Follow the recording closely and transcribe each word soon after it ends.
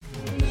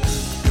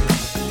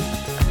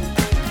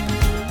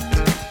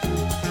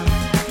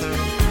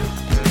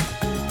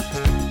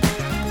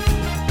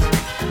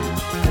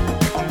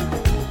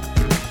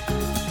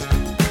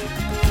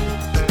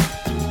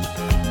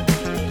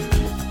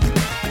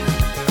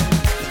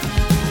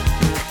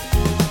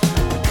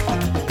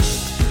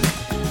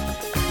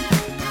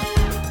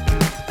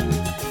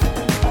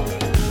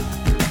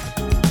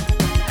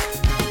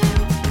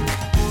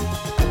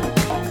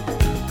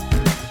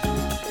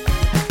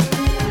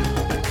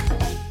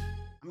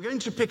going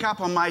to pick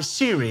up on my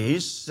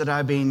series that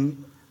I've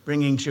been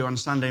bringing to you on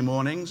Sunday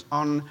mornings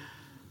on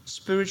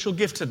spiritual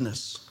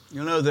giftedness.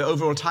 You know, the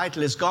overall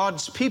title is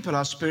God's People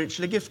Are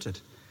Spiritually Gifted.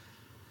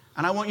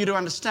 And I want you to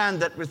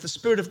understand that with the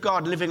Spirit of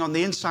God living on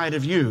the inside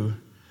of you,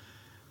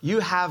 you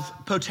have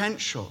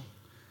potential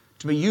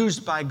to be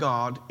used by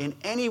God in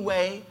any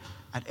way,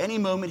 at any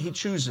moment He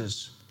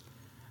chooses.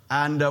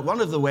 And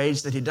one of the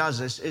ways that He does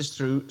this is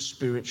through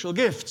spiritual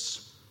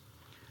gifts.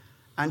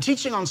 And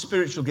teaching on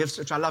spiritual gifts,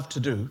 which I love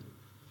to do,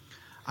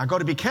 I've got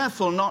to be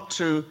careful not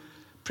to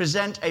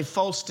present a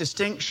false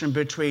distinction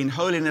between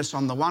holiness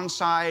on the one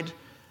side,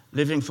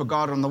 living for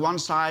God on the one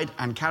side,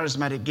 and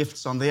charismatic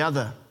gifts on the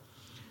other.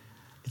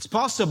 It's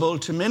possible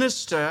to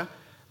minister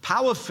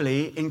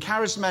powerfully in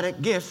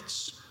charismatic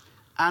gifts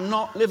and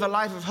not live a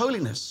life of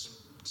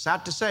holiness.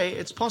 Sad to say,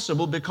 it's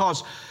possible,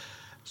 because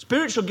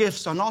spiritual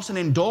gifts are not an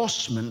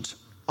endorsement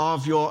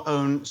of your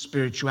own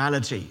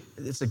spirituality.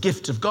 It's a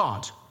gift of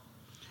God.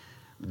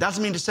 It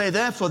doesn't mean to say,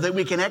 therefore, that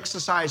we can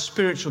exercise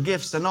spiritual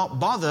gifts and not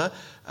bother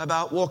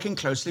about walking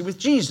closely with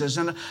Jesus.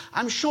 And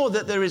I'm sure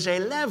that there is a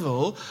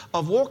level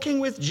of walking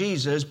with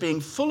Jesus, being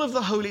full of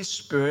the Holy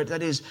Spirit,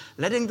 that is,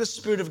 letting the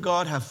Spirit of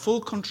God have full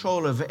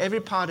control over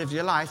every part of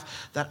your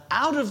life, that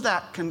out of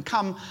that can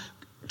come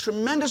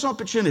tremendous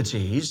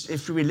opportunities,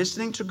 if we're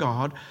listening to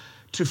God,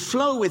 to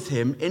flow with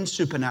Him in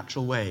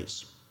supernatural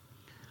ways.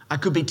 I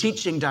could be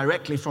teaching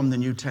directly from the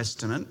New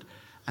Testament,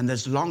 and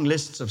there's long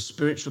lists of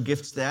spiritual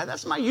gifts there.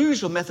 That's my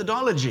usual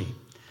methodology.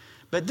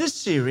 But this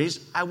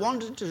series, I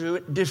wanted to do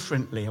it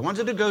differently. I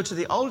wanted to go to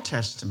the Old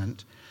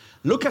Testament,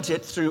 look at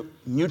it through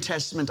New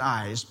Testament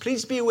eyes.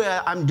 Please be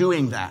aware I'm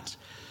doing that.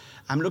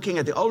 I'm looking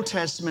at the Old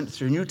Testament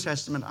through New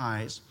Testament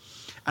eyes,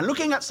 and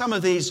looking at some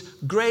of these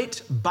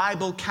great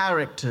Bible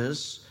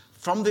characters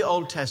from the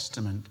Old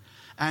Testament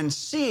and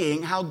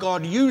seeing how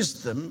God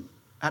used them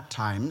at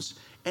times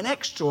in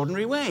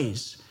extraordinary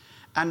ways.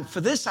 And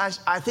for this,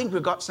 I think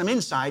we've got some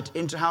insight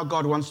into how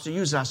God wants to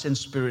use us in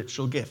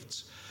spiritual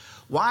gifts.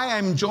 Why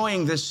I'm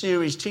enjoying this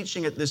series,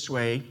 teaching it this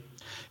way,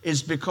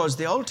 is because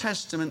the Old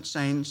Testament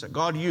saints that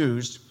God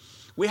used,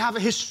 we have a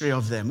history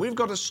of them. We've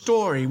got a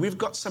story. We've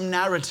got some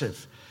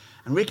narrative.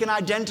 And we can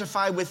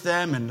identify with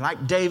them. And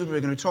like David,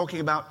 we're going to be talking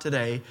about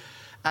today,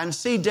 and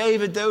see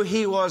David, though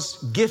he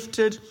was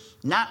gifted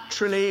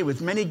naturally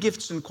with many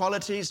gifts and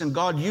qualities, and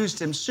God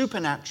used him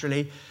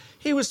supernaturally,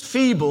 he was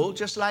feeble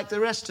just like the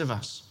rest of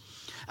us.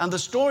 And the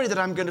story that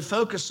I'm going to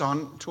focus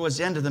on towards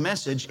the end of the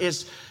message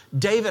is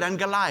David and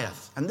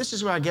Goliath. And this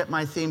is where I get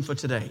my theme for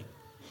today.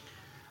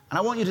 And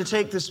I want you to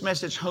take this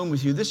message home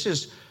with you. This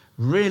is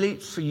really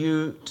for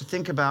you to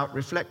think about,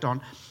 reflect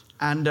on.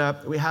 And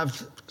we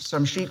have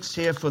some sheets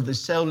here for the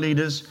cell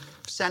leaders.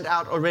 Sent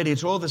out already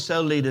to all the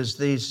cell leaders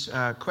these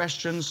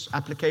questions,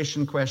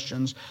 application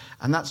questions.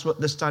 And that's what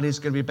the study is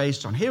going to be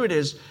based on. Here it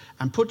is.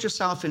 And put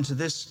yourself into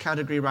this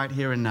category right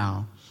here and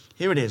now.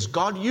 Here it is.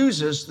 God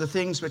uses the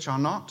things which are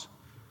not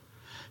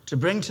to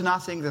bring to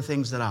nothing the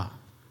things that are.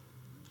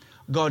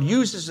 God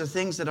uses the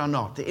things that are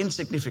not, the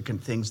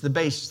insignificant things, the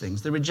base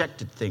things, the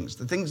rejected things,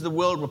 the things the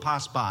world will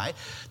pass by.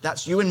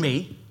 That's you and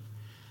me.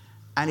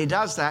 And He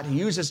does that. He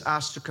uses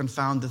us to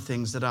confound the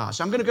things that are.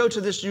 So I'm going to go to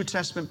this New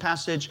Testament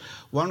passage,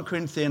 1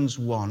 Corinthians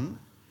 1,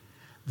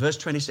 verse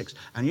 26.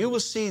 And you will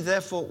see,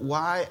 therefore,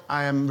 why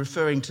I am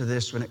referring to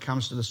this when it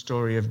comes to the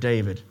story of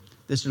David.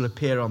 This will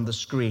appear on the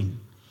screen.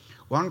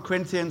 1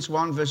 Corinthians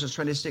 1, verses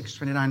 26,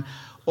 29.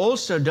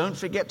 Also, don't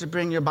forget to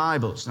bring your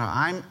Bibles. Now,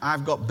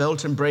 I've got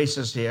belt and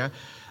braces here,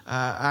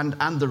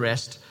 and the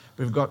rest.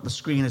 We've got the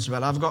screen as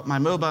well. I've got my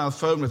mobile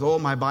phone with all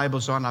my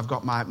Bibles on. I've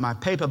got my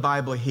paper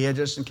Bible here,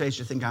 just in case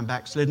you think I'm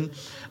backslidden.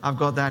 I've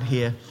got that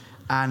here,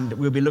 and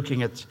we'll be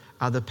looking at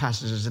other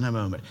passages in a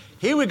moment.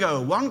 Here we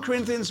go, 1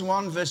 Corinthians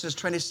 1, verses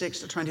 26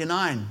 to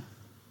 29.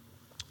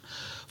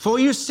 For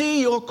you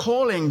see your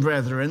calling,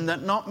 brethren,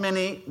 that not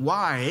many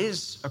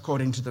wise,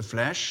 according to the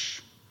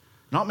flesh,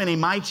 not many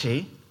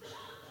mighty,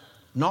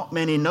 not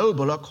many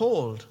noble are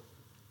called.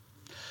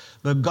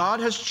 But God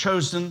has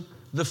chosen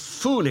the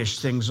foolish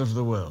things of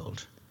the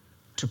world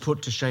to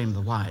put to shame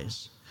the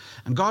wise.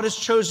 And God has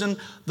chosen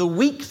the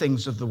weak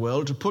things of the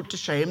world to put to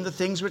shame the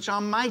things which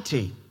are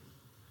mighty,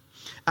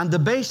 and the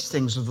base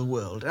things of the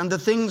world, and the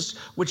things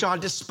which are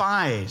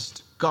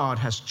despised. God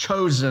has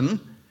chosen,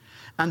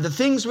 and the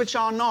things which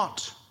are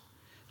not,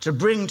 to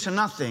bring to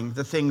nothing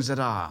the things that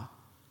are,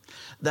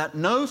 that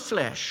no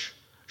flesh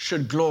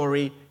should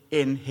glory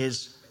in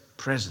His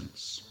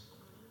presence.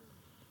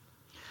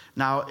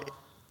 Now,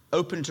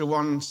 open to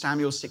 1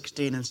 Samuel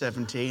 16 and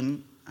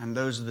 17, and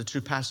those are the two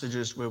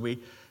passages where we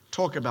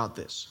talk about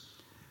this.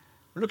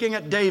 We're looking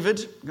at David.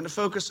 I'm going to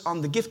focus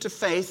on the gift of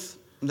faith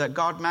that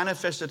God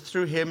manifested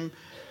through him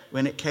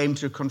when it came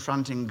to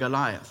confronting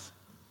Goliath.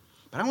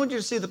 But I want you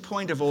to see the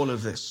point of all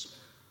of this.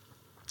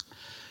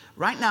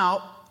 Right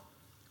now,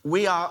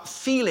 we are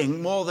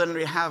feeling more than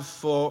we have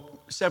for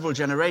several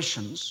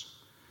generations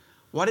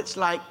what it's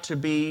like to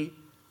be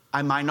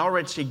a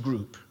minority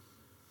group,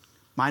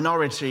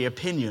 minority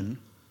opinion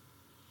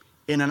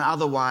in an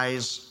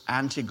otherwise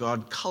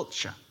anti-God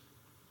culture.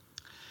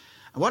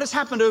 And what has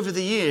happened over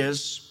the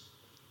years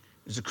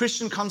is the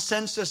Christian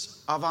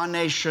consensus of our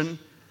nation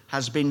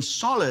has been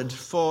solid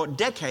for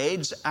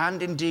decades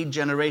and indeed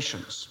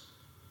generations.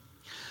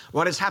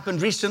 What has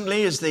happened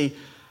recently is the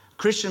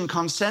Christian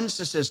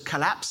consensus is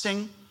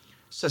collapsing.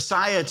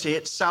 Society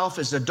itself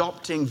is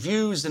adopting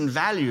views and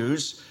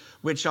values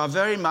which are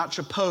very much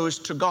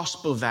opposed to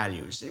gospel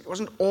values. It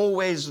wasn't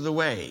always the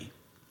way.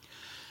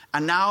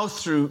 And now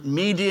through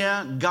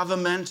media,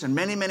 government, and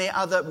many, many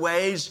other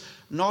ways,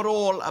 not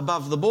all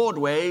above the board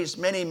ways,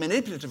 many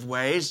manipulative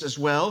ways as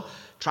well,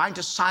 trying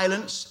to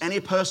silence any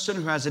person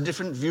who has a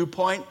different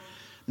viewpoint,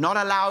 not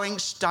allowing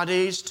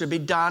studies to be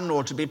done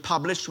or to be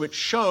published which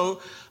show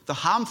the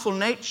harmful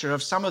nature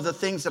of some of the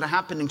things that are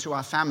happening to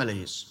our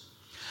families.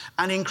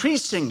 And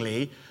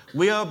increasingly,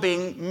 we are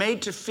being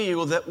made to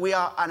feel that we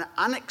are an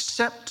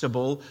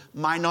unacceptable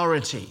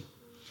minority.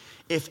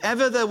 If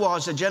ever there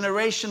was a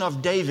generation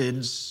of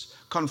Davids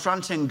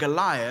confronting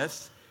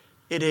Goliath,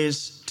 it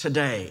is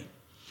today.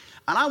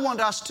 And I want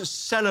us to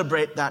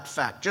celebrate that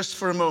fact just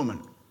for a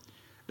moment.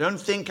 Don't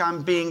think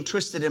I'm being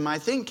twisted in my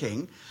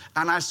thinking,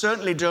 and I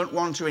certainly don't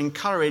want to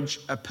encourage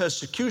a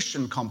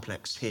persecution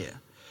complex here.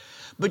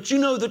 But you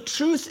know, the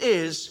truth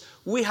is,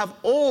 we have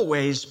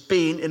always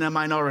been in a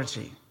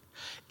minority.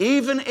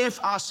 Even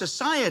if our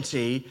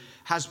society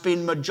has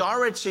been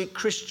majority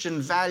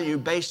Christian value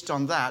based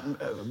on that,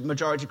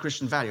 majority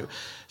Christian value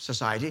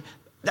society,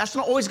 that's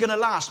not always going to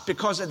last,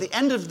 because at the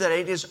end of the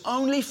day, it is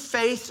only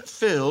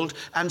faith-filled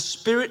and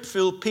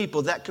spirit-filled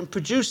people that can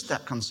produce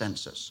that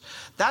consensus.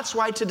 That's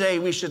why today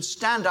we should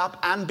stand up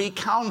and be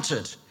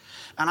counted.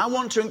 And I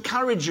want to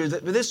encourage you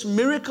that this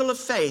miracle of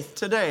faith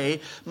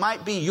today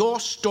might be your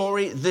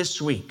story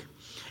this week.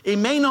 It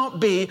may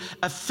not be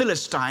a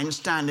Philistine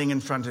standing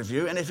in front of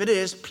you, and if it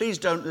is, please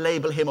don't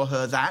label him or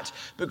her that,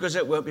 because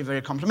it won't be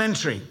very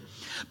complimentary.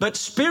 But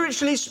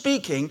spiritually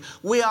speaking,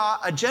 we are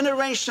a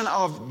generation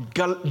of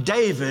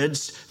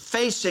Davids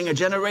facing a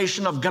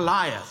generation of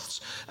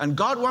Goliaths. And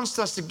God wants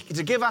us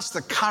to give us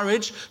the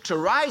courage to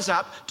rise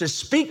up, to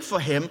speak for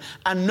him,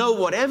 and know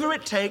whatever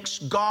it takes,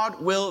 God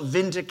will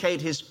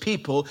vindicate his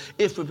people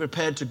if we're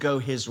prepared to go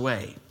his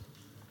way.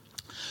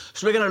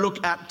 So we're going to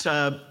look at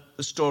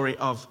the story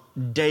of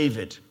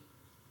David.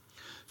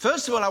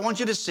 First of all, I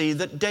want you to see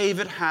that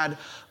David had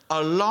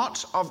a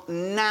lot of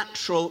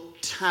natural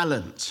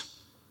talent.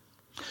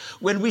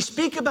 When we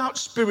speak about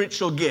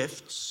spiritual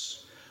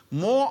gifts,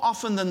 more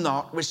often than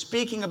not, we're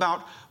speaking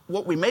about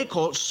what we may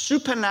call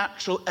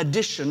supernatural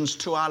additions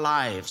to our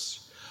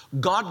lives.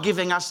 God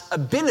giving us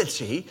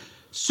ability,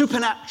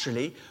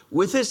 supernaturally,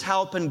 with his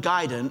help and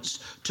guidance,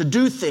 to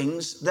do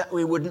things that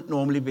we wouldn't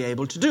normally be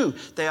able to do.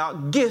 They are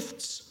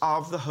gifts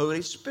of the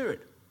Holy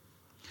Spirit.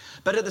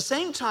 But at the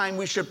same time,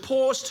 we should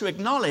pause to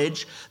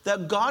acknowledge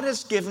that God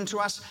has given to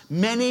us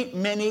many,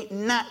 many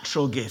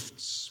natural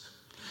gifts.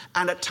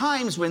 And at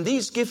times when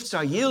these gifts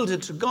are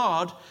yielded to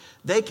God,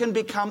 they can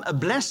become a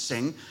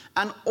blessing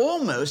and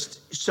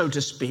almost, so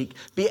to speak,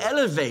 be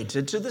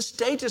elevated to the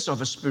status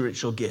of a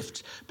spiritual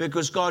gift,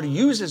 because God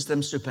uses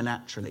them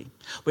supernaturally.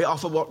 We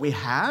offer what we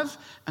have,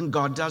 and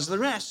God does the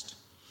rest.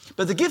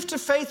 But the gift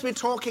of faith we're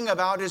talking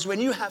about is when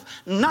you have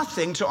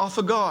nothing to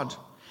offer God.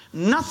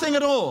 Nothing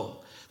at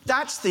all.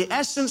 That's the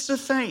essence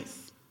of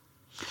faith.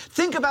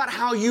 Think about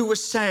how you were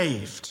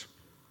saved.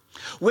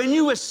 When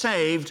you were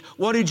saved,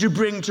 what did you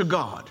bring to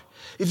God?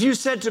 If you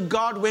said to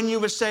God when you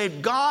were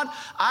saved, God,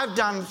 I've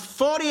done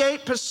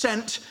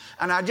 48%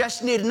 and I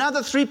just need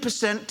another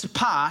 3% to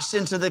pass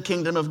into the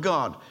kingdom of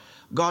God,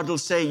 God will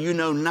say, you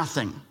know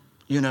nothing.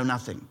 You know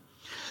nothing.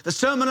 The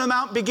Sermon on the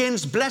Mount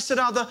begins, blessed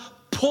are the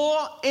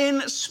poor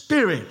in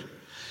spirit,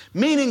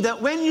 meaning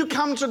that when you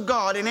come to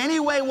God in any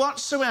way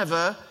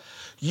whatsoever,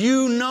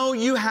 you know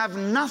you have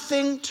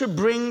nothing to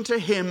bring to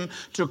him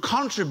to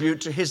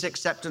contribute to his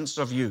acceptance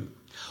of you.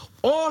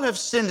 All have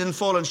sinned and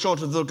fallen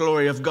short of the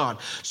glory of God.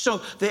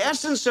 So the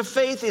essence of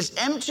faith is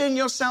emptying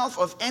yourself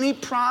of any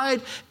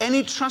pride,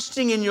 any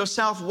trusting in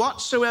yourself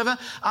whatsoever.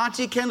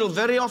 R.T. Kendall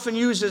very often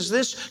uses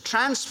this,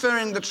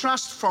 transferring the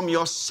trust from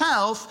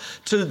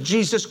yourself to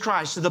Jesus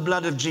Christ, to the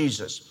blood of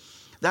Jesus.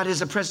 That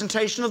is a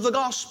presentation of the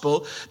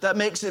gospel that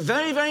makes it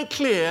very, very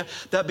clear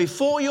that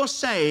before you're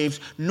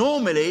saved,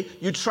 normally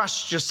you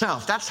trust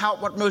yourself. That's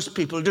what most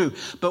people do.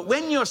 But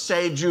when you're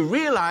saved, you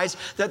realize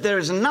that there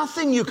is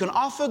nothing you can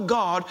offer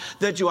God,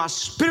 that you are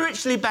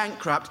spiritually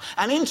bankrupt,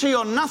 and into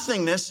your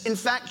nothingness, in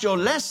fact, your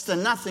less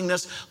than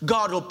nothingness,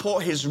 God will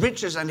pour his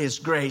riches and his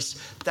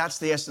grace. That's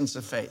the essence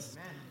of faith.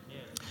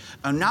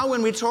 And now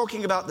when we're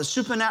talking about the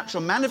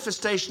supernatural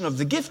manifestation of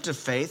the gift of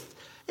faith,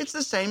 it's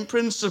the same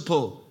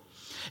principle.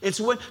 It's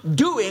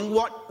doing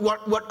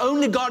what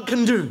only God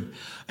can do.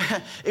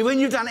 When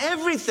you've done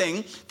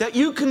everything that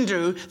you can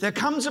do, there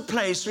comes a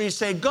place where you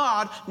say,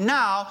 God,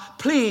 now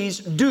please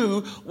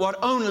do what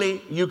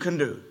only you can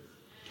do.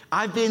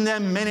 I've been there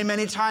many,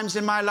 many times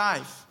in my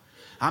life.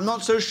 I'm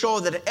not so sure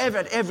that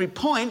at every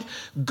point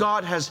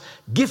God has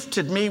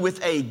gifted me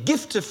with a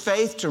gift of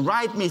faith to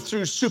ride me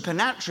through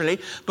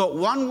supernaturally, but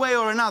one way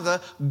or another,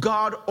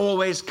 God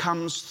always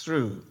comes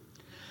through.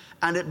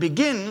 And it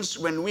begins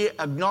when we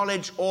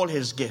acknowledge all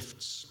his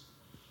gifts.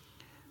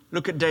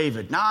 Look at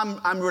David. Now,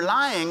 I'm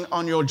relying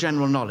on your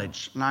general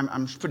knowledge, and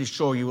I'm pretty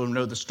sure you will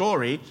know the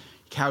story,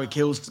 how he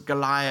kills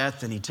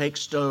Goliath, and he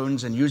takes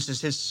stones and uses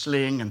his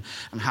sling, and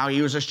how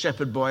he was a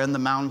shepherd boy on the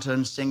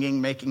mountain, singing,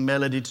 making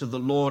melody to the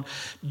Lord.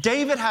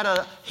 David had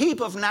a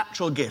heap of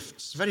natural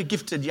gifts, very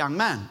gifted young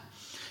man.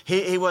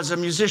 He was a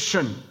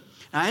musician.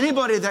 Now,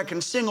 anybody that can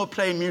sing or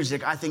play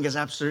music, I think, is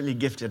absolutely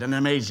gifted and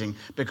amazing,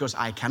 because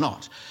I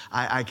cannot.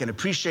 I can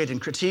appreciate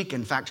and critique.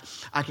 In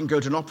fact, I can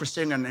go to an opera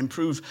singer and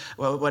improve,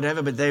 well,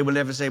 whatever, but they will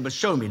never say, well,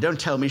 show me. Don't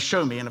tell me,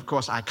 show me. And of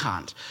course, I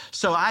can't.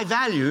 So I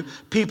value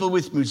people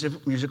with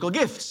musical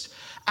gifts.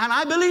 And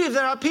I believe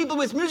there are people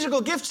with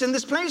musical gifts in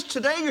this place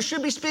today. You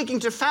should be speaking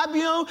to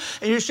Fabio,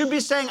 and you should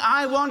be saying,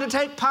 I want to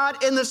take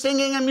part in the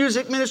singing and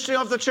music ministry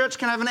of the church.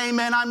 Can I have an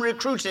amen? I'm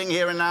recruiting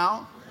here and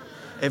now.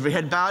 Every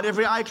head bowed,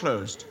 every eye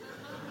closed.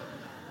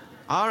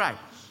 All right.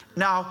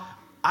 Now,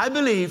 I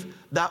believe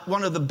that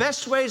one of the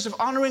best ways of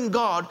honoring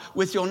God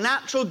with your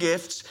natural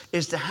gifts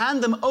is to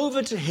hand them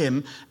over to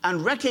him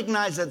and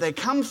recognize that they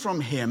come from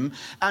him,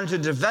 and to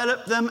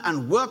develop them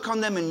and work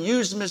on them and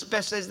use them as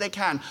best as they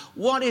can.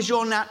 What is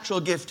your natural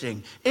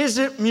gifting? Is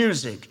it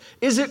music?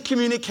 Is it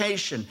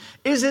communication?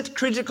 Is it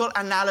critical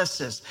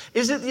analysis?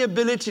 Is it the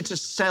ability to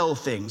sell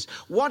things?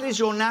 What is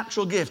your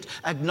natural gift?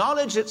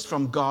 Acknowledge it's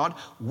from God,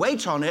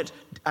 wait on it,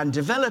 and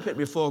develop it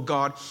before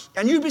God,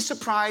 and you'll be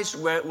surprised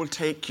where it will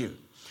take you.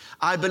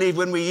 I believe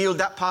when we yield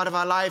that part of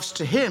our lives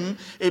to him,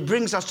 it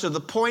brings us to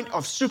the point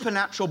of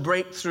supernatural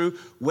breakthrough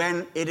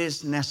when it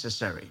is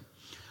necessary.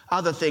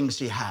 Other things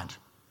he had.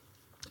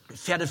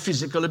 He had a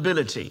physical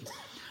ability.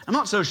 I'm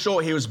not so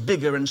sure he was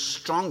bigger and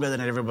stronger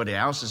than everybody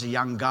else as a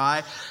young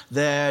guy.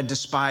 Their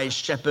despised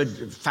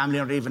shepherd, family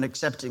not even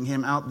accepting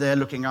him, out there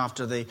looking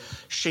after the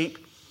sheep.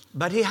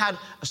 But he had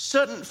a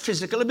certain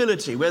physical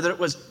ability, whether it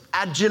was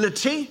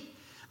agility.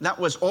 That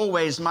was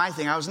always my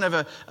thing. I was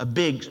never a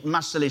big,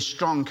 muscly,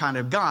 strong kind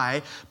of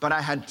guy, but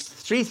I had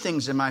three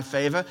things in my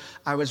favor.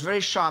 I was very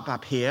sharp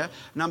up here.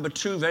 Number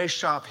two, very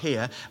sharp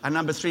here. And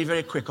number three,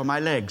 very quick on my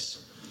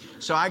legs.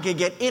 So I could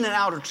get in and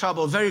out of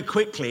trouble very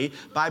quickly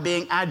by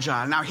being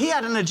agile. Now, he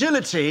had an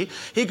agility.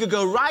 He could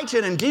go right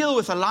in and deal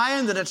with a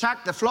lion that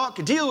attacked the flock,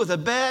 deal with a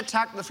bear,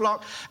 attack the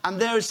flock, and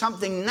there is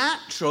something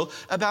natural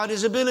about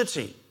his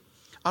ability.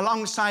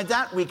 Alongside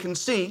that, we can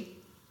see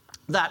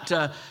that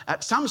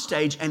at some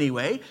stage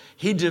anyway,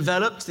 he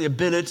developed the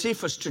ability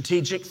for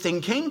strategic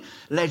thinking.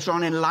 Later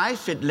on in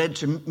life, it led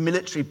to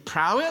military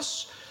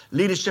prowess,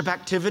 leadership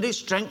activity,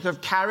 strength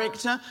of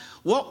character.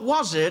 What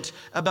was it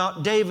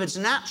about David's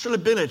natural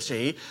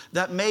ability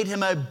that made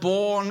him a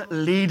born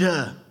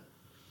leader?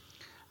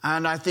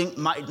 And I think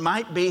it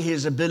might be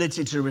his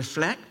ability to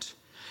reflect,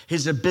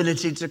 his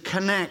ability to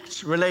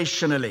connect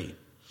relationally.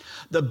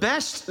 The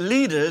best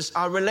leaders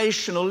are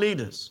relational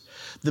leaders.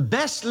 The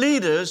best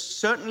leaders,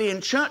 certainly in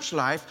church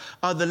life,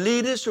 are the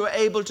leaders who are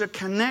able to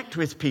connect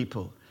with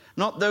people.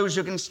 Not those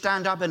who can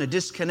stand up in a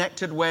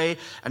disconnected way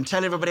and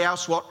tell everybody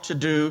else what to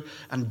do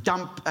and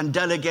dump and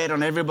delegate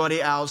on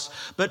everybody else,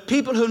 but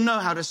people who know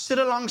how to sit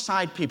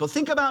alongside people.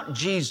 Think about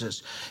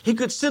Jesus. He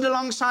could sit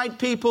alongside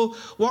people.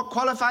 What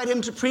qualified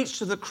him to preach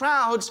to the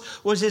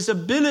crowds was his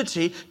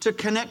ability to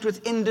connect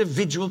with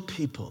individual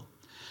people.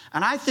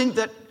 And I think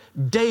that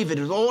David,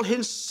 with all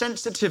his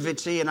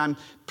sensitivity, and I'm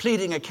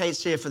pleading a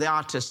case here for the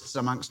artists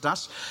amongst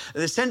us,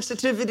 the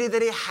sensitivity that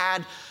he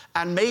had,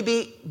 and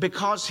maybe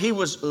because he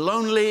was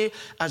lonely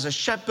as a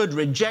shepherd,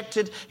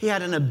 rejected, he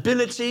had an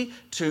ability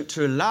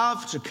to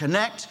love, to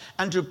connect,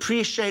 and to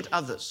appreciate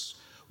others.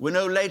 We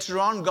know later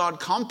on God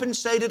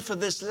compensated for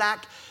this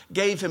lack,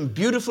 gave him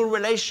beautiful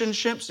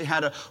relationships. He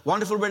had a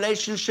wonderful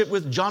relationship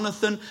with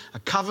Jonathan, a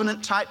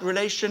covenant-type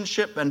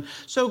relationship, and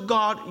so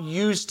God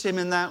used him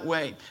in that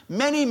way.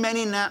 Many,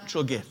 many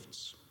natural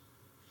gifts.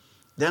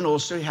 Then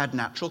also he had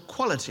natural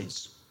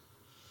qualities.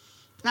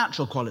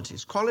 Natural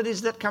qualities.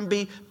 Qualities that can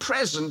be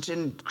present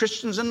in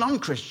Christians and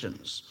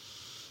non-Christians.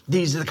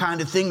 These are the kind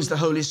of things the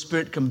Holy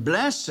Spirit can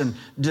bless and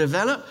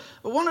develop.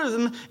 But one of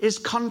them is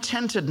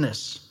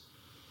contentedness.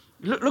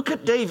 Look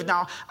at David.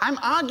 Now, I'm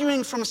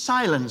arguing from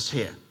silence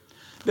here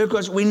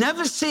because we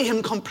never see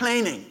him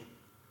complaining.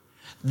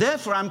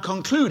 Therefore, I'm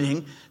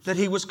concluding that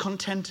he was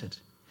contented.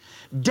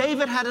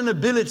 David had an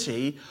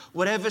ability,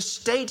 whatever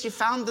state he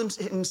found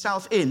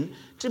himself in,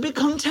 to be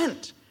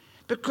content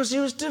because he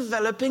was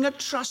developing a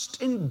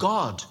trust in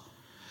God.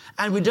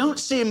 And we don't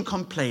see him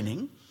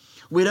complaining.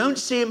 We don't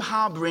see him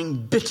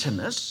harboring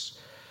bitterness.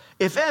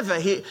 If ever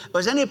he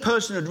was any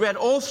person who'd read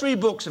all three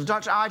books of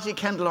Dr. R.T.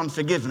 Kendall on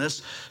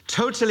forgiveness,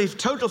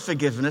 total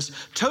forgiveness,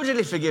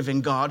 totally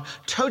forgiving God,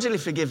 totally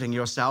forgiving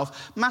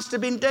yourself, must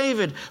have been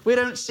David. We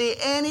don't see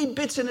any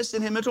bitterness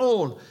in him at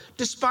all,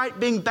 despite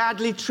being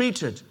badly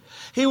treated.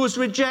 He was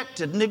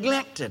rejected,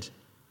 neglected,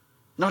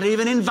 not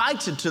even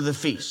invited to the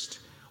feast.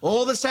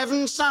 All the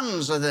 7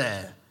 sons are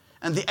there,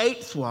 and the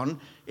 8th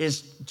one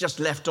is just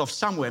left off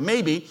somewhere.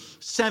 Maybe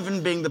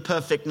 7 being the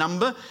perfect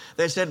number.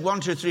 They said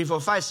 1, 2, 3,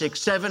 4, 5,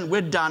 6, 7,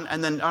 we're done.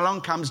 And then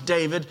along comes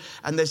David,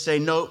 and they say,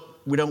 no,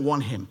 we don't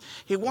want him.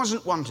 He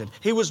wasn't wanted.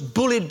 He was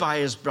bullied by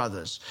his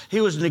brothers.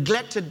 He was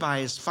neglected by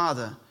his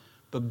father.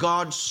 But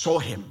God saw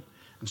him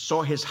and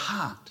saw his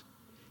heart.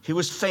 He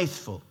was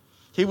faithful.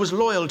 He was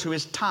loyal to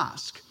his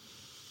task.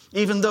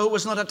 Even though it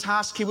was not a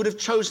task he would have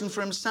chosen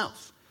for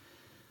himself.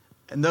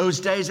 In those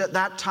days, at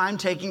that time,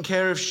 taking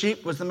care of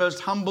sheep was the most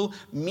humble,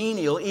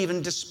 menial,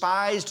 even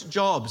despised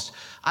jobs.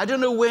 I don't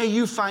know where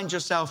you find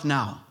yourself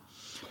now.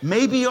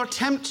 Maybe you're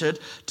tempted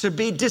to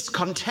be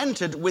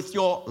discontented with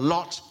your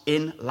lot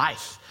in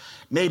life.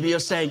 Maybe you're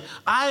saying,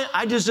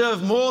 I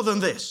deserve more than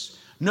this.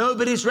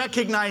 Nobody's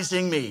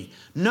recognizing me.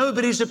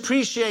 Nobody's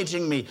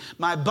appreciating me.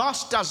 My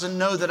boss doesn't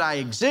know that I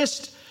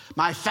exist.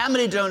 My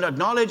family don't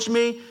acknowledge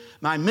me.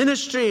 My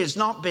ministry is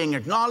not being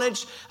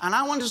acknowledged. And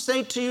I want to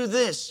say to you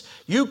this.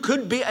 You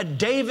could be a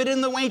David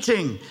in the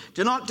waiting.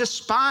 Do not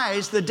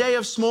despise the day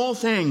of small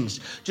things.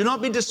 Do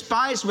not be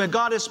despised where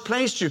God has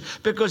placed you,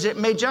 because it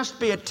may just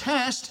be a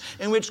test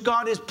in which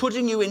God is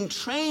putting you in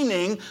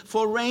training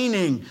for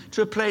reigning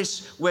to a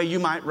place where you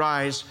might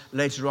rise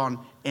later on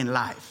in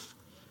life.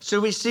 So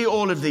we see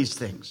all of these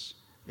things.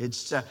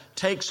 It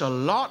takes a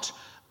lot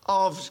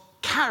of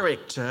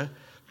character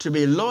to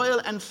be loyal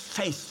and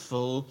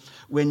faithful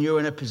when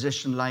you're in a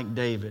position like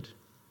David.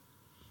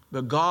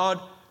 But God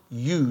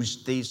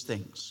used these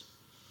things.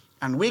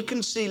 And we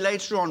can see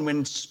later on when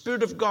the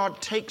Spirit of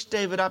God takes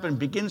David up and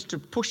begins to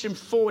push him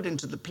forward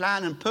into the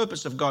plan and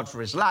purpose of God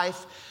for his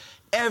life,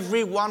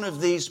 every one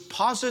of these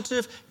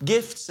positive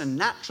gifts and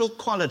natural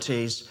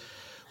qualities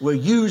were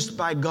used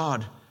by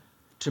God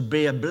to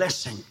be a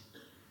blessing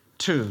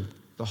to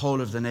the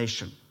whole of the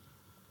nation.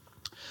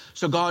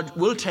 So God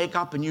will take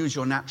up and use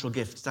your natural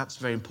gifts. That's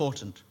very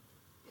important.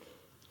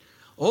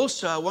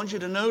 Also, I want you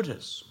to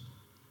notice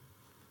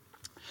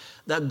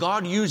that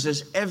God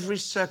uses every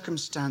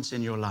circumstance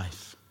in your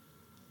life,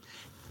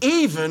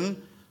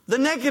 even the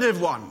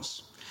negative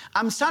ones.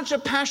 I'm such a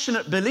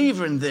passionate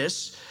believer in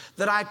this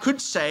that I could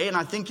say, and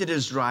I think it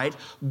is right,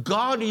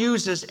 God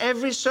uses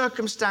every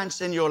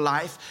circumstance in your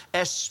life,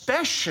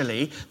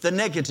 especially the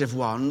negative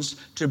ones,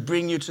 to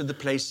bring you to the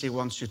place he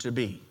wants you to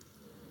be.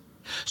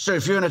 So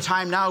if you're in a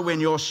time now when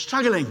you're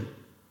struggling,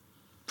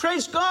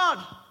 praise God.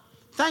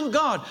 Thank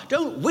God.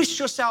 Don't wish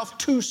yourself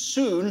too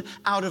soon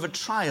out of a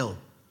trial.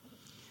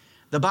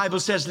 The Bible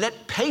says,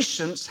 let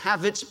patience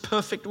have its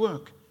perfect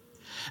work.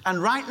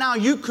 And right now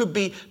you could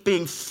be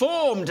being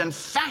formed and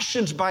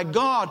fashioned by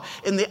God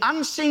in the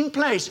unseen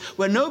place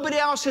where nobody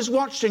else is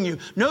watching you.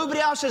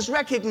 Nobody else is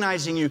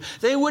recognizing you.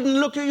 They wouldn't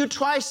look at you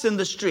twice in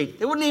the street.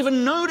 They wouldn't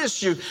even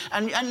notice you.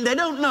 And they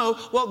don't know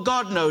what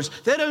God knows.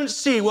 They don't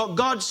see what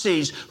God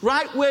sees.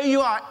 Right where you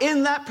are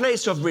in that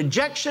place of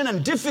rejection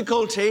and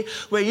difficulty,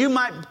 where you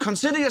might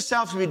consider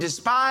yourself to be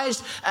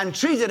despised and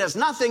treated as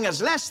nothing,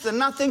 as less than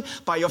nothing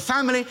by your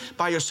family,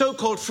 by your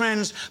so-called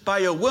friends, by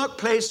your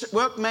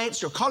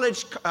workmates, your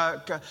college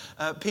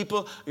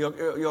people,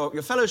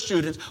 your fellow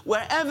students,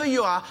 wherever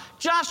you are,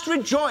 just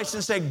rejoice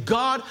and say,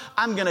 God,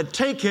 I'm going to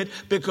take it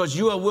because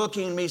you are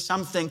working in me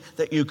something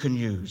that you can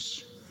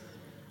use.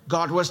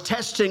 God was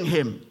testing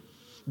him.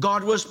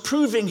 God was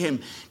proving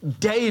him.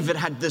 David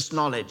had this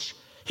knowledge.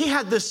 He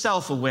had this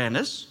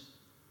self-awareness.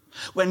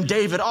 When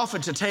David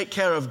offered to take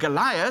care of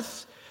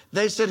Goliath,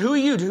 they said, who are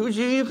you?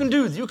 You can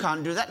do. You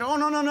can't do that.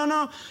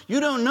 No. You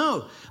don't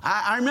know.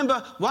 I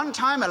remember one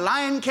time a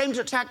lion came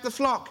to attack the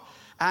flock.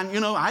 And,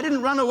 I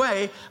didn't run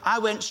away. I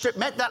went straight,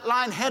 met that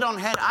lion head on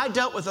head. I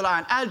dealt with the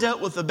lion. I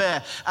dealt with the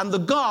bear. And the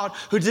God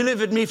who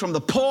delivered me from the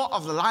paw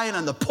of the lion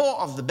and the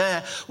paw of the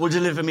bear will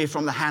deliver me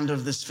from the hand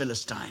of this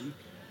Philistine.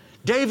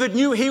 David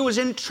knew he was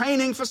in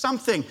training for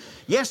something.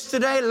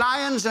 Yesterday,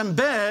 lions and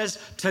bears.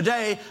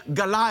 Today,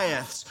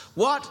 Goliaths.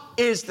 What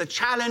is the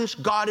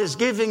challenge God is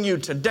giving you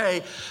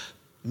today?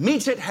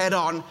 Meet it head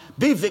on.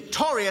 Be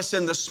victorious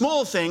in the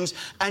small things,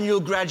 and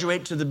you'll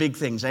graduate to the big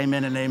things.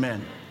 Amen and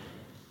amen.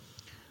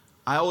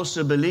 I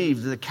also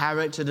believe that the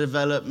character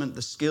development,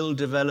 the skill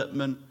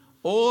development,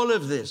 all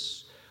of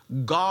this,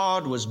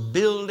 God was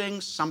building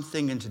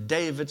something into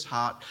David's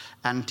heart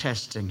and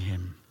testing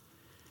him.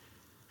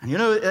 And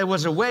there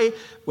was a way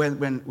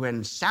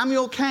when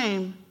Samuel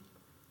came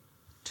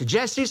to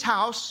Jesse's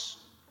house,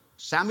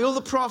 Samuel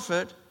the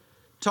prophet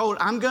told,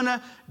 I'm going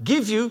to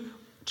give you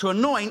to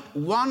anoint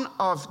one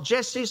of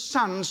Jesse's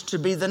sons to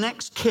be the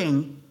next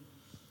king.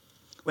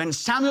 When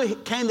Samuel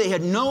came, they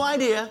had no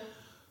idea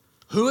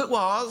who it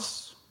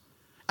was.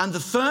 And the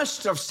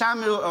first of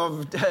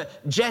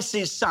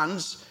Jesse's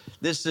sons,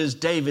 this is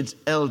David's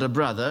elder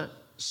brother,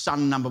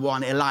 son number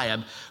one,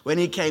 Eliab. When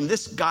he came,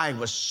 this guy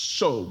was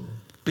so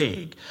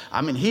big.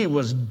 I mean, he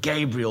was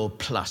Gabriel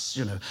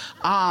plus,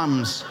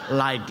 arms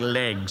like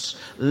legs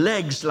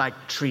like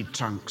tree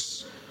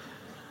trunks,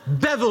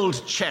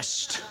 beveled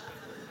chest,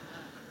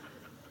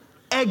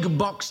 egg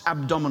box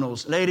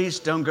abdominals. Ladies,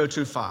 don't go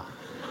too far.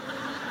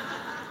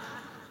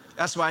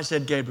 That's why I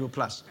said Gabriel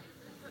plus.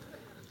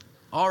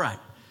 All right.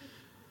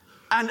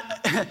 And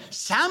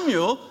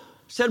Samuel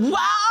said,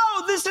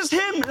 wow, this is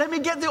him. Let me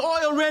get the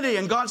oil ready.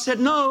 And God said,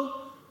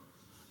 no,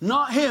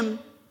 not him.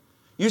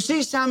 You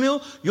see,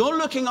 Samuel, you're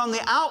looking on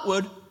the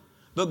outward.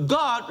 But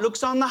God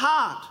looks on the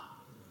heart.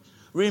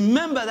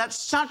 Remember, that's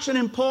such an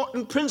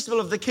important principle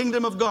of the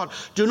kingdom of God.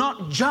 Do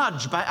not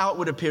judge by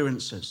outward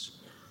appearances.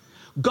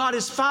 God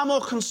is far more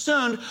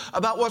concerned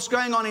about what's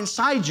going on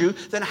inside you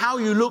than how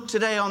you look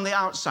today on the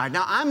outside.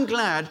 Now, I'm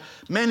glad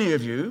many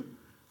of you,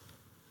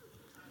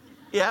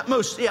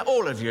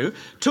 all of you,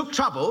 took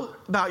trouble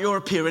about your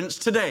appearance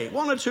today.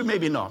 One or two,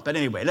 maybe not. But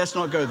anyway, let's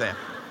not go there.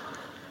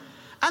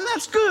 And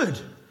that's good.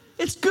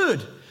 It's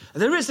good.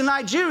 There is a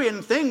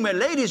Nigerian thing where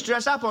ladies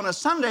dress up on a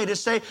Sunday to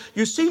say,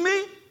 you see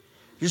me?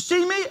 You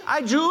see me?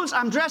 Jules,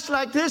 I'm dressed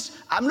like this.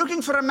 I'm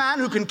looking for a man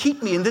who can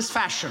keep me in this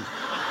fashion.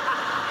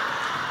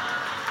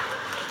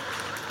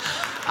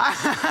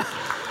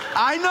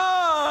 I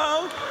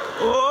know.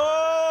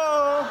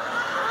 Oh,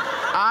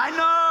 I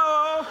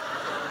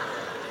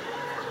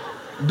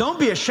know. Don't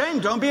be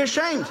ashamed. Don't be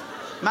ashamed.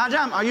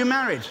 Madam, are you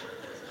married?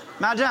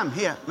 Madam,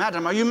 here.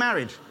 Madam, are you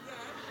married?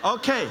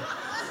 Okay.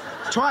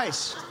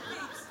 Twice.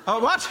 Oh,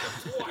 what?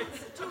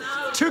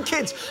 Two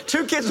kids.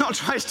 Two kids, not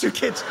twice. Two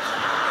kids.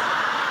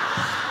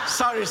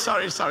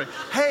 Sorry.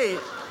 Hey,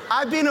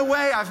 I've been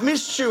away. I've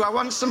missed you. I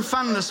want some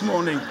fun this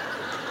morning.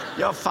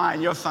 You're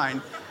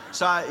fine.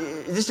 So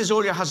this is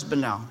all your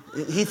husband now.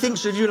 He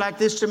thinks of you like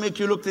this to make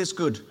you look this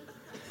good.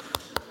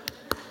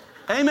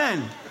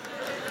 Amen.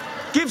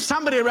 Give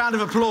somebody a round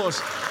of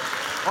applause.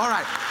 All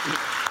right.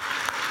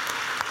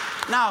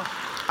 Now,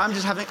 I'm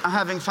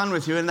having fun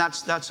with you, and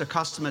that's a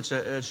custom, it's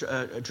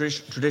a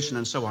tradition,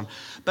 and so on.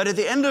 But at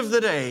the end of the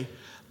day,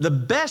 the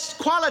best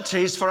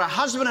qualities for a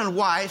husband and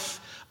wife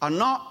are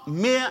not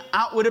mere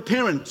outward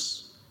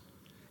appearance.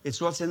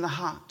 It's what's in the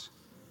heart.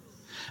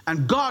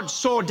 And God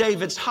saw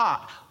David's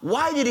heart.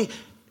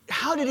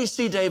 How did he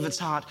see David's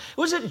heart?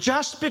 Was it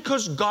just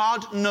because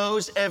God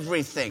knows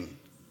everything?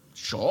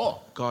 Sure,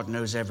 God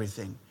knows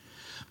everything.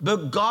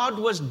 But God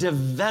was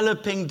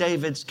developing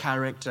David's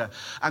character.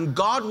 And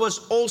God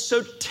was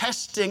also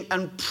testing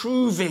and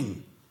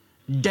proving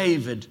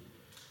David,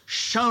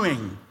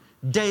 showing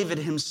David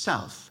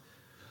himself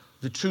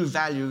the true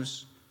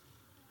values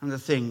and the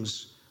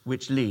things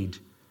which lead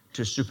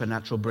to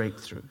supernatural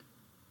breakthrough.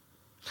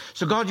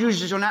 So God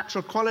uses your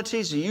natural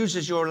qualities. He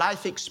uses your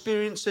life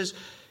experiences,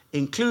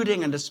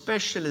 including and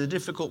especially the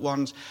difficult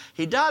ones.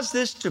 He does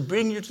this to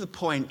bring you to the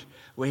point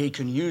where he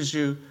can use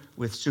you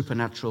with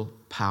supernatural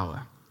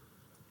power.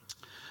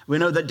 We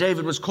know that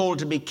David was called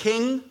to be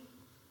king.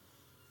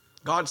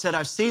 God said,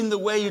 I've seen the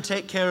way you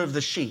take care of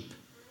the sheep.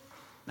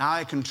 Now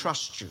I can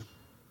trust you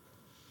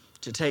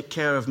to take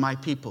care of my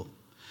people.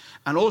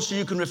 And also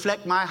you can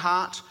reflect my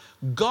heart.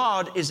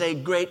 God is a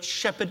great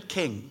shepherd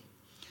king.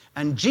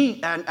 And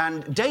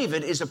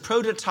David is a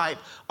prototype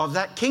of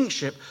that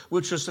kingship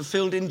which was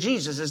fulfilled in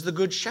Jesus as the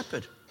good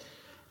shepherd.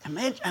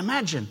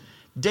 Imagine,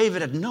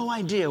 David had no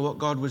idea what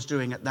God was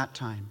doing at that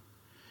time.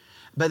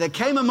 But there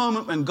came a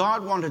moment when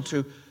God wanted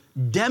to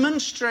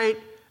demonstrate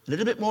a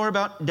little bit more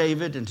about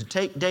David and to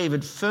take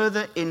David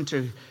further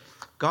into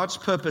God's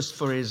purpose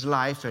for his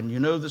life. And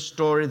you know the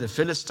story, the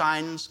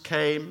Philistines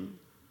came.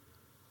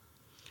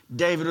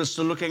 David was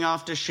still looking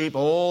after sheep.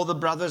 All the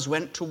brothers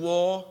went to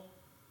war.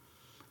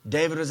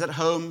 David was at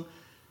home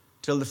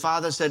till the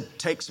father said,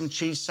 take some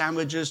cheese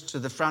sandwiches to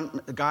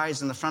the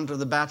guys in the front of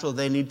the battle.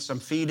 They need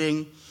some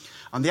feeding.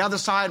 On the other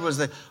side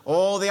was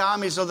all the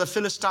armies of the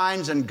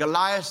Philistines, and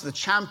Goliath, the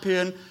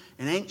champion,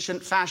 in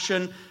ancient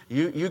fashion.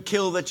 You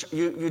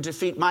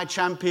defeat my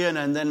champion,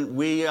 and then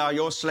we are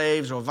your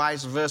slaves, or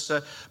vice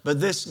versa. But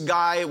this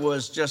guy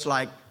was just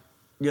like,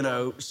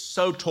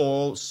 so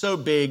tall, so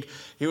big.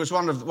 He was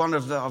one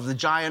of the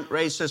giant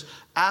racers,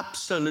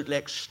 absolutely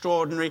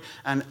extraordinary,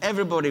 and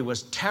everybody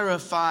was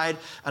terrified.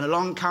 And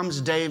along comes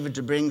David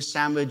to bring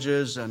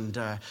sandwiches, and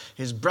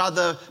his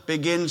brother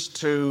begins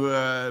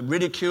to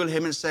ridicule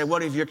him and say,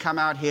 what have you come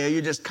out here?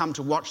 You just come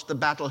to watch the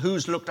battle.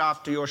 Who's looked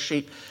after your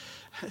sheep?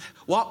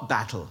 What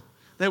battle?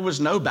 There was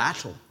no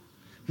battle.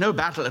 No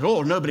battle at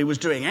all. Nobody was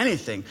doing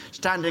anything.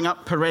 Standing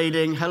up,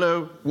 parading,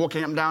 hello,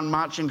 walking up and down,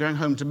 marching, going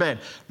home to bed.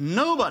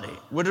 Nobody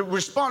would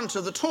respond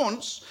to the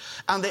taunts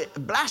and the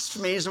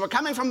blasphemies that were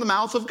coming from the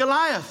mouth of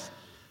Goliath.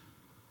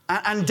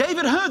 And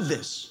David heard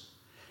this.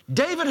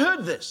 David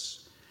heard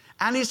this.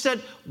 And he said,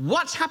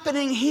 what's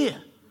happening here?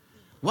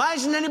 Why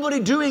isn't anybody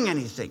doing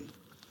anything?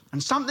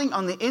 And something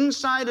on the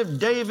inside of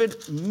David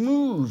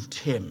moved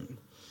him.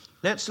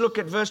 Let's look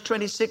at verse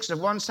 26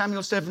 of 1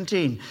 Samuel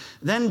 17.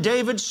 Then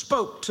David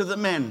spoke to the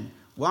men.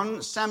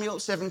 1 Samuel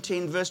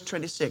 17, verse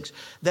 26.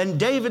 Then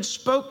David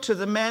spoke to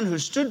the men who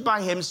stood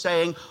by him,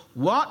 saying,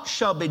 what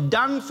shall be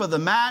done for the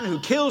man who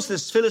kills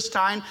this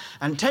Philistine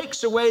and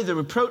takes away the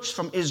reproach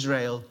from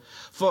Israel?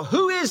 For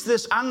who is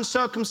this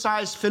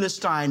uncircumcised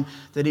Philistine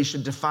that he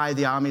should defy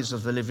the armies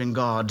of the living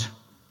God?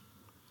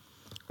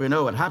 We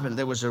know what happened.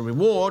 There was a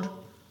reward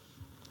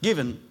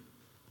given.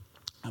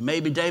 And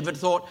maybe David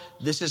thought,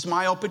 this is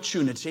my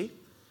opportunity.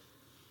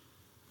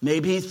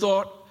 Maybe he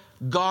thought,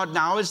 God,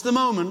 now is the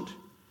moment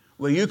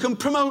where you can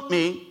promote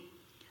me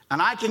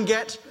and I can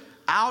get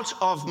out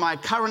of my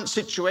current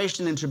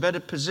situation into a better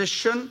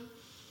position.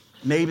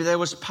 Maybe there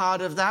was part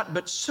of that,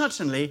 but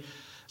certainly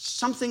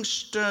something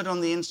stirred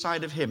on the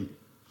inside of him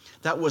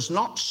that was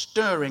not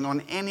stirring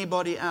on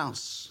anybody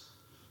else,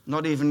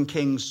 not even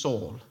King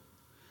Saul.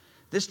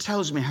 This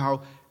tells me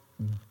how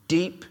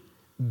deep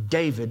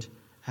David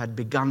had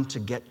begun to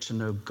get to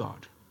know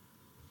God.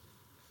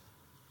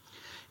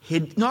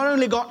 He not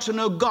only got to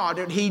know God,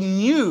 but he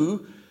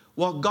knew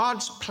what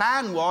God's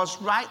plan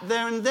was right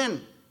there and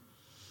then.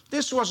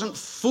 This wasn't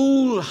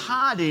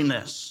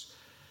foolhardiness.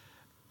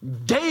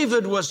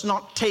 David was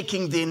not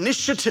taking the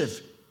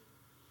initiative.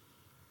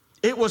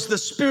 It was the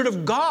Spirit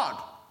of God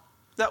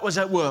that was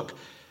at work.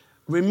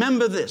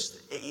 Remember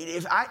this.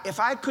 If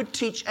I could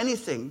teach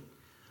anything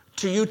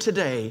to you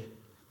today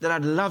that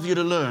I'd love you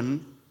to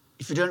learn,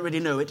 if you don't already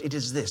know it, it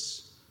is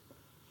this.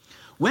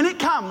 When it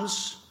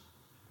comes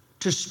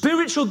to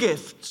spiritual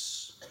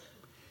gifts,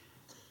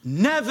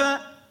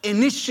 never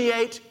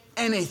initiate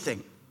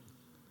anything.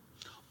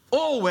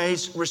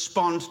 Always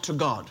respond to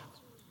God.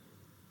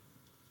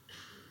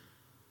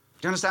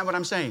 Do you understand what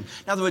I'm saying?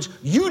 In other words,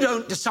 you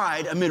don't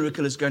decide a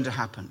miracle is going to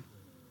happen.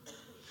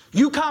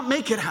 You can't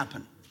make it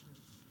happen.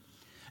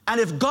 And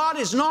if God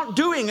is not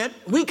doing it,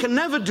 we can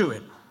never do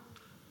it.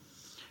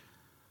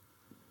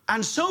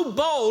 And so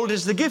bold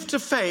is the gift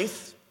of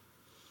faith,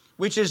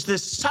 which is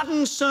this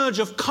sudden surge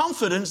of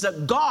confidence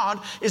that God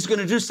is going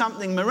to do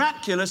something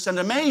miraculous and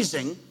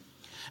amazing.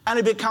 And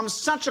it becomes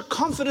such a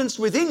confidence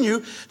within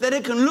you that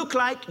it can look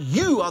like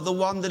you are the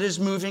one that is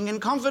moving in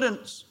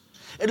confidence.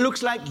 It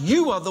looks like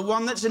you are the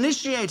one that's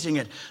initiating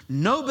it.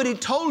 Nobody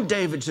told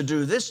David to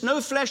do this.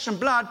 No flesh and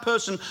blood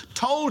person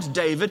told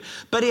David,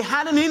 but he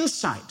had an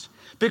insight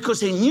because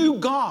he knew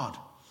God.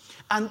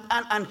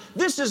 And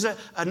this is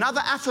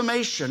another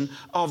affirmation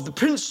of the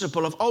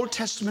principle of Old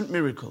Testament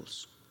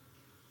miracles.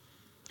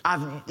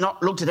 I've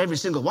not looked at every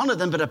single one of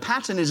them, but a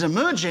pattern is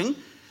emerging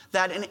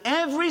that in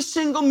every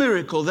single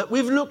miracle that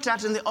we've looked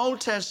at in the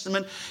Old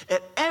Testament,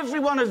 every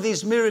one of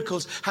these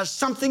miracles has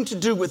something to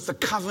do with the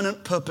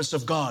covenant purpose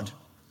of God.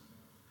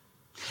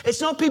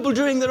 It's not people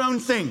doing their own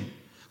thing.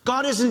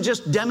 God isn't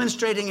just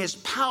demonstrating his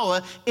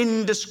power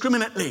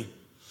indiscriminately.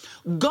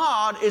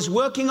 God is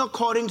working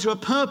according to a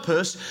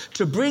purpose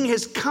to bring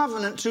his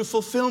covenant to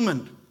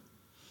fulfillment.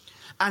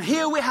 And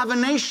here we have a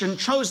nation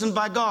chosen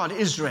by God,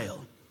 Israel.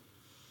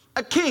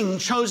 A king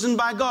chosen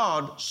by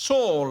God,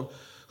 Saul,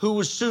 who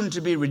was soon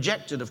to be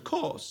rejected, of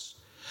course,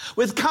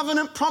 with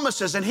covenant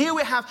promises. And here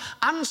we have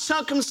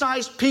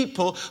uncircumcised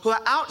people who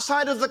are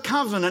outside of the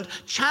covenant,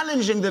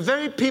 challenging the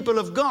very people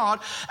of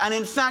God. And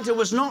in fact, it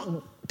was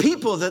not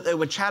people that they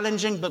were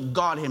challenging, but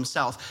God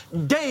himself.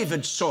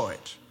 David saw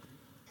it.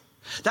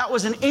 That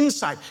was an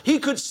insight. He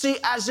could see,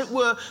 as it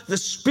were, the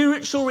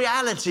spiritual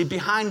reality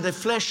behind the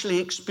fleshly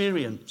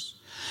experience.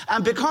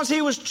 And because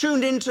he was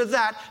tuned into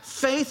that,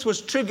 faith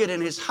was triggered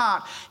in his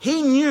heart.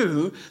 He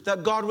knew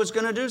that God was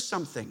going to do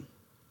something.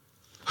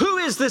 Who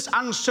is this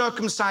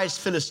uncircumcised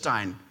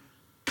Philistine?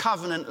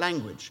 Covenant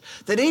language.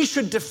 That he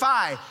should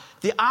defy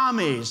the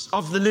armies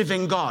of the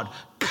living God.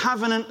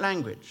 Covenant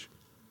language.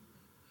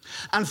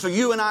 And for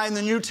you and I in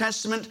the New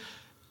Testament,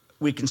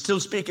 we can still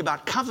speak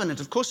about covenant.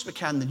 Of course we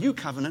can, the new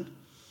covenant.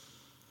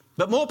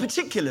 But more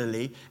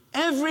particularly,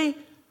 every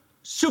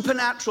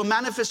supernatural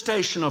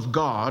manifestation of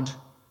God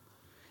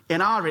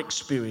in our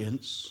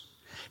experience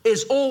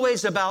is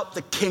always about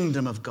the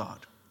kingdom of God.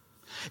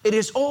 It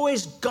is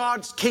always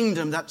God's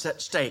kingdom that's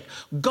at stake.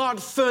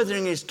 God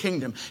furthering his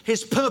kingdom,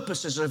 his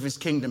purposes of his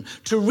kingdom,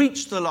 to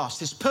reach the lost,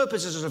 his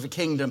purposes of a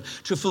kingdom,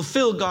 to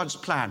fulfill God's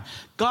plan.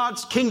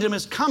 God's kingdom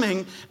is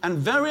coming, and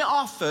very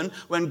often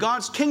when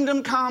God's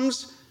kingdom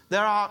comes,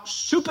 there are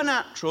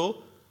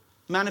supernatural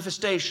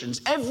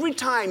manifestations. Every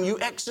time you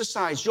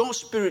exercise your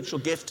spiritual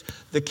gift,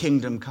 the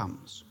kingdom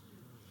comes.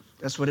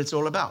 That's what it's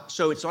all about.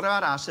 So it's not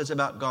about us, it's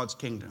about God's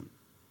kingdom.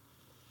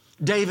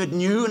 David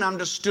knew and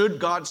understood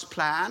God's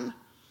plan,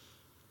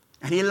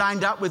 and he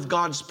lined up with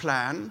God's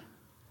plan.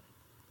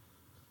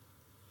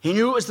 He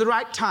knew it was the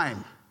right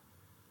time.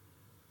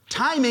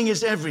 Timing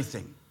is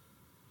everything.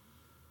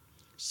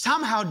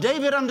 Somehow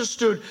David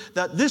understood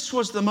that this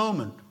was the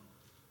moment.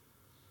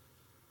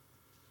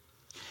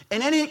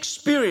 In any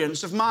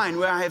experience of mine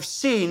where I have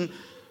seen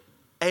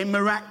a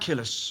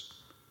miraculous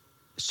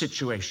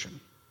situation,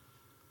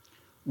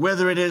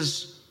 whether it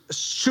is a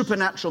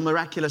supernatural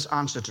miraculous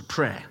answer to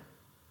prayer,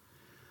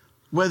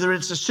 whether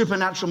it's a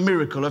supernatural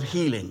miracle of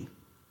healing,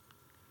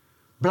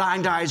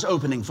 blind eyes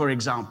opening, for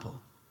example,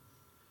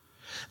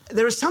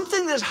 there is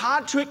something that's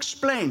hard to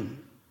explain.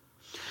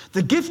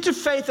 The gift of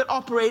faith that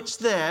operates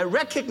there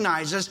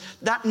recognizes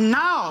that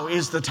now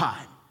is the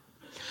time.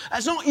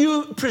 It's not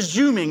you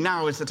presuming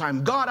now is the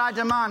time. God, I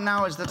demand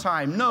now is the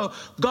time. No,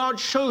 God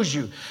shows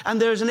you.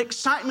 And there's an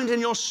excitement in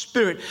your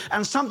spirit,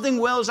 and something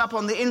wells up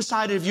on the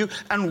inside of you,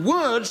 and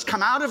words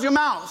come out of your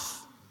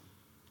mouth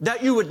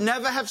that you would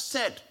never have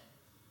said.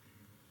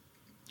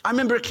 I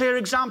remember a clear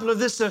example of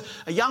this. A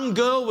young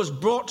girl was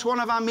brought to one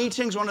of our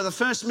meetings, one of the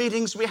first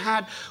meetings we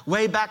had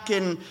way back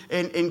in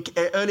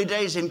early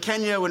days in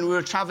Kenya when we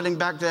were traveling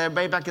back there,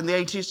 way back in the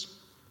 80s.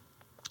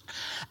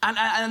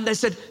 And they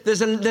said,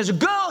 there's a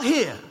girl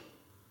here,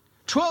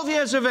 12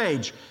 years of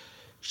age.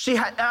 She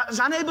was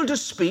unable to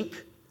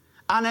speak,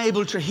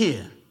 unable to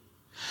hear.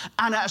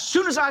 And as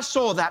soon as I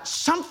saw that,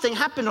 something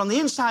happened on the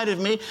inside of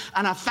me,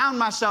 and I found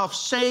myself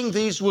saying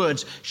these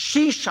words,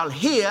 she shall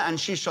hear and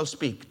she shall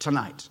speak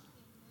tonight.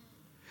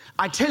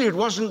 I tell you,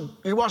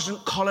 it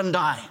wasn't Colin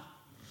Dye.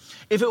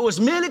 If it was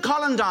merely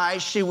Colin Dye,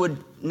 she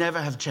would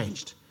never have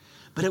changed.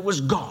 But it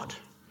was God.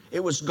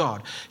 It was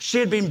God. She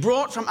had been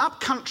brought from up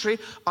country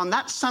on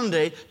that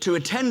Sunday to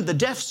attend the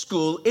deaf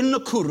school in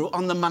Nakuru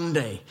on the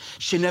Monday.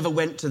 She never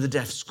went to the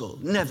deaf school.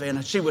 Never.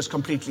 And she was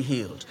completely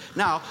healed.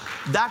 Now,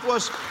 that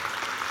was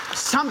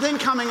something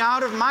coming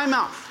out of my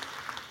mouth,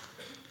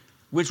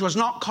 which was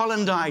not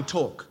Colin Dye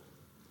talk.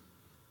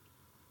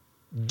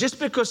 Just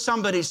because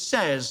somebody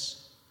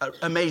says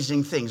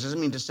amazing things doesn't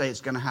mean to say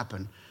it's going to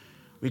happen.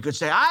 We could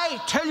say,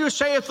 I tell you,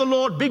 saith the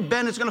Lord, Big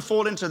Ben is going to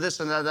fall into this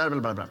and that, blah,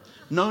 blah, blah.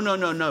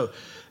 No.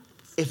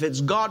 If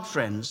it's God,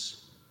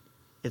 friends,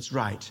 it's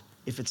right.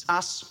 If it's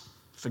us,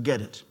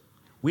 forget it.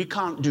 We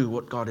can't do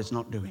what God is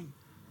not doing.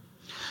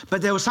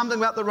 But there was something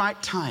about the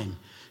right time.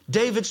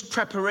 David's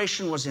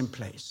preparation was in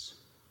place.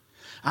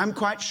 I'm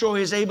quite sure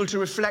he's able to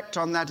reflect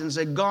on that and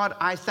say, God,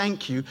 I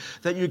thank you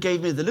that you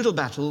gave me the little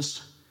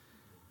battles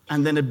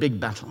and then a big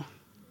battle.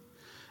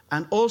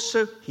 And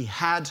also, he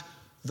had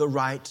the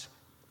right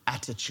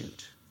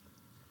attitude.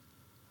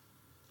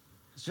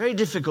 It's very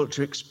difficult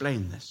to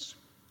explain this.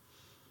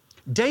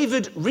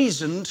 David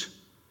reasoned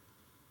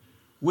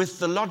with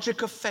the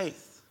logic of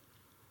faith.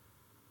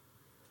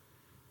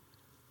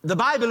 The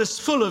Bible is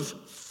full of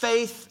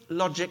faith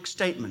logic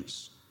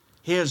statements.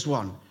 Here's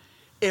one.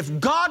 If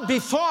God be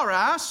for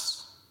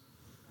us,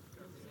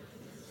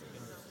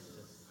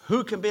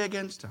 who can be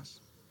against us?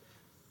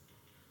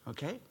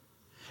 Okay?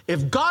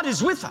 If God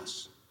is with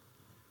us,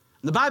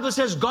 the Bible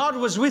says God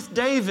was with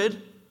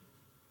David,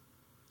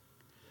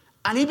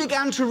 and he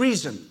began to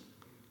reason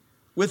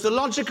with the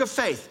logic of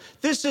faith.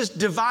 This is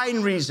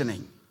divine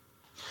reasoning.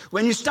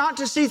 When you start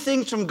to see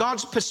things from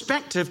God's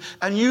perspective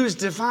and use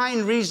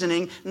divine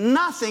reasoning,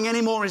 nothing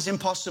anymore is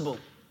impossible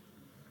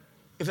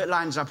if it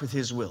lines up with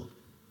his will.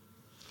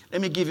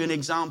 Let me give you an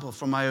example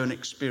from my own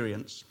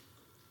experience.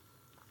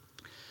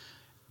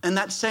 In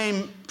that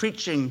same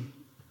preaching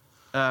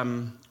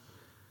event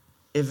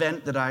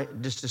that I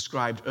just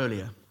described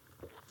earlier,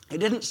 it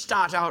didn't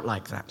start out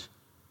like that.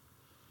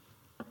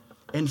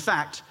 In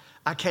fact,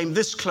 I came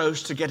this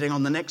close to getting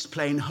on the next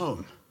plane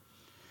home.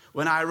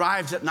 When I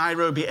arrived at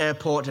Nairobi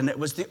Airport, and it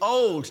was the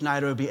old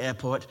Nairobi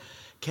Airport.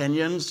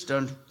 Kenyans,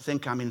 don't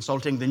think I'm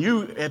insulting. The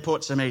new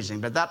airport's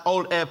amazing, but that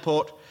old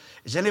airport,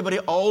 is anybody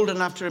old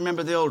enough to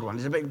remember the old one?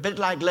 It's a bit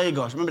like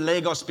Lagos. Remember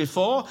Lagos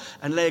before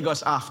and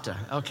Lagos after?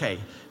 Okay,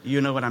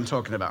 you know what I'm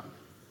talking about.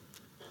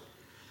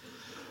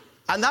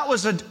 And that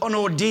was an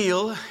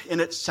ordeal in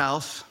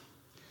itself.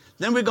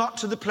 Then we got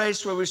to the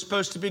place where we were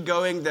supposed to be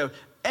going.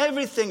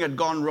 Everything had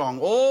gone wrong.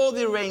 All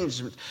the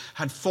arrangements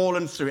had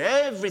fallen through.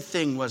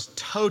 Everything was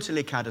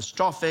totally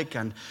catastrophic,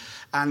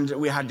 and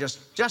we had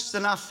just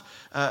enough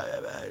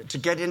to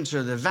get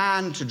into the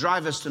van to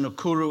drive us to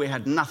Nakuru. We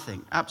had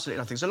nothing, absolutely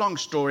nothing. It's a long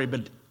story,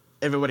 but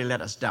everybody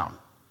let us down.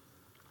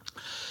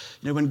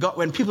 You know,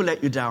 when people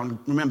let you down,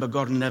 remember,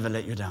 God will never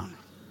let you down.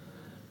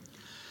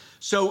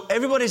 So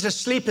everybody's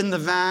asleep in the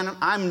van.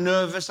 I'm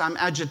nervous. I'm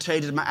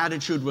agitated. My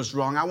attitude was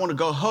wrong. I want to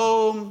go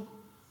home.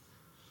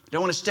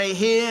 Don't want to stay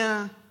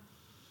here.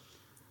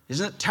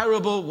 Isn't it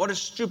terrible? What a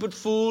stupid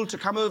fool to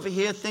come over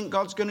here, think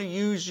God's going to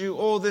use you.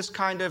 All this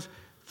kind of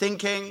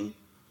thinking,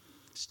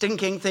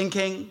 stinking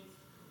thinking.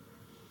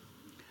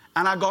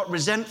 And I got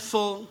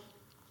resentful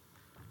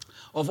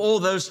of all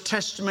those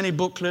testimony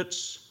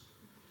booklets.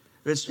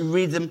 You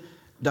read them,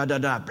 blah,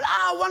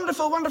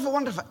 wonderful, wonderful,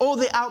 wonderful. All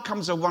the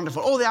outcomes are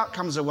wonderful. All the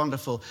outcomes are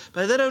wonderful.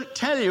 But they don't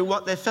tell you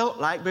what they felt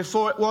like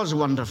before it was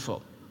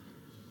wonderful.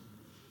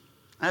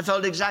 I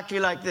felt exactly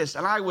like this,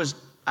 and I was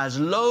as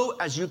low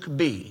as you could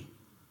be.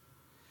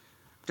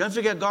 Don't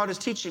forget, God is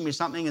teaching me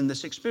something in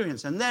this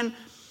experience. And then,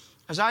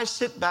 as I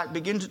sit back,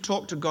 begin to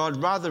talk to God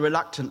rather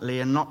reluctantly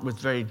and not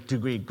with great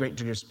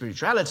degree of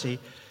spirituality,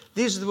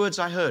 these are the words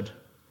I heard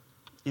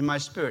in my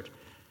spirit.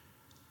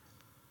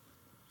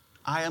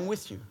 I am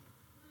with you.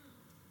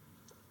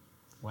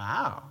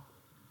 Wow,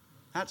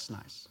 that's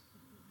nice.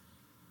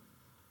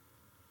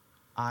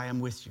 I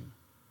am with you.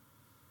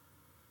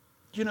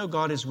 Do you know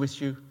God is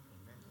with you?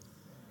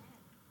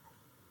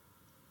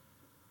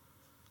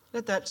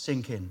 Let that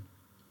sink in.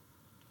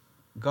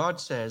 God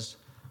says,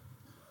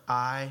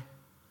 I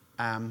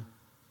am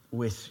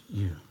with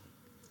you.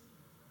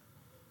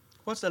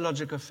 What's the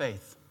logic of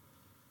faith?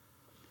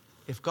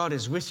 If God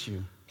is with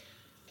you,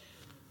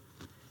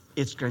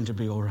 it's going to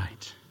be all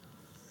right.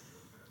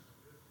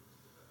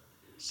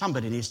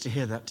 Somebody needs to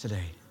hear that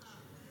today.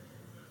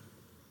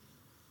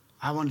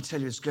 I want to tell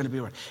you it's going to be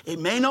all right. It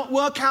may not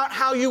work out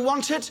how you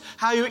want it,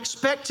 how you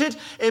expect it.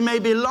 It may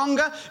be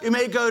longer. You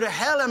may go to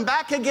hell and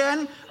back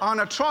again on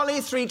a trolley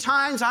 3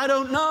 times. I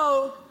don't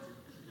know.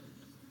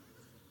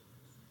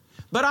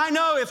 But I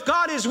know if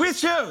God is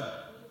with you,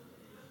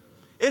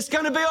 it's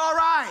going to be all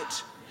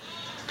right.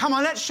 Come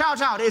on, let's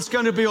shout out, it's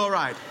going to be all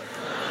right.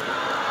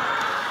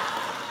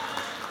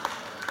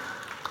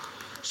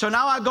 So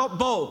now I got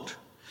bold.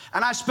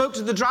 And I spoke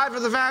to the driver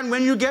of the van,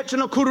 when you get to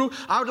Nakuru,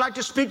 I would like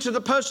to speak to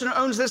the person who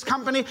owns this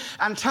company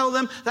and tell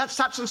them that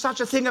such and such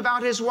a thing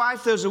about his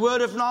wife. There's a word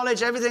of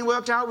knowledge. Everything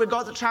worked out. We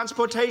got the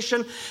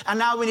transportation, and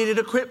now we needed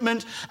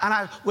equipment. And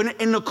I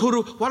went in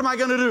Nakuru. What am I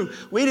going to do?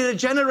 We need a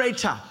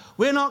generator.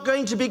 We're not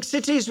going to big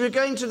cities. We're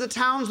going to the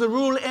towns, the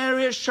rural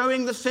areas,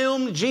 showing the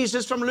film,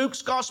 Jesus from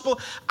Luke's Gospel.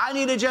 I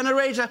need a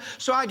generator.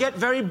 So I get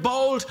very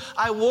bold.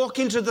 I walk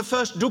into the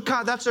first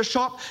duka, that's a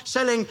shop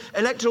selling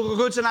electrical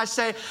goods, and I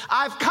say,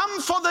 I've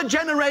come for the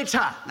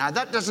generator. Now,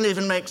 that doesn't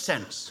even make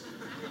sense.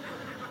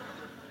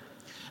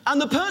 And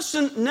the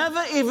person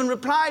never even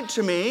replied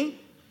to me,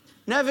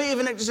 never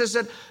even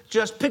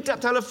just picked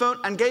up telephone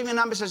and gave me a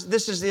number, says,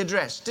 this is the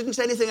address. Didn't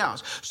say anything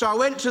else. So I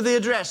went to the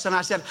address and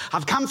I said,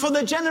 I've come for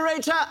the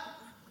generator.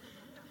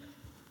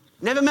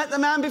 Never met the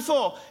man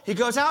before. He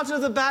goes out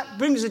of the back,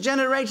 brings the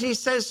generator, he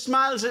says,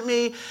 smiles at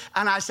me,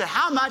 and I said,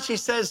 how much? He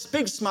says,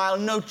 big smile,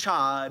 no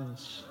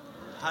charge.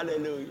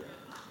 Hallelujah.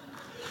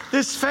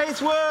 This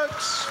faith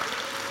works.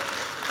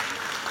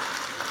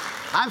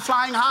 I'm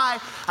flying high.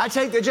 I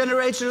take the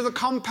generator to the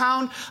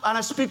compound and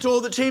I speak to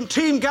all the team.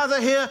 Team, gather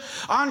here.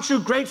 Aren't you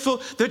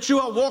grateful that you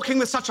are walking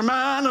with such a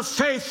man of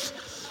faith?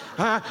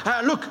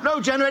 Look, no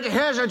generator.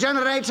 Here's a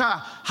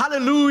generator.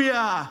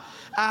 Hallelujah.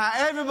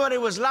 Everybody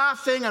was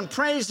laughing and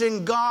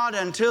praising God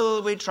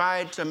until we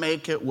tried to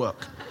make it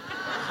work.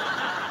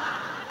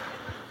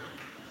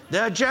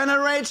 The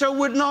generator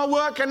would not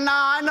work, and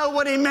now I know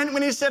what he meant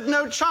when he said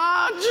no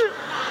charge.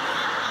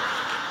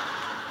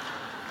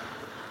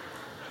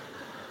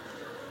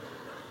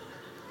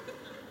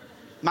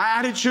 My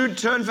attitude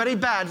turned very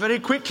bad very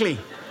quickly.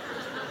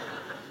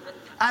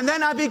 And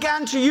then I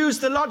began to use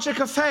the logic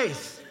of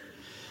faith.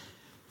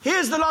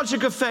 Here's the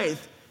logic of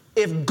faith.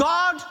 If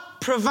God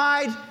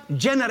provide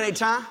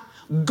generator,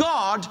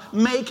 God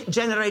make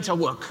generator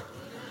work.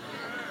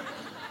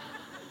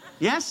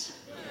 Yes?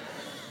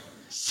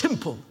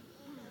 Simple.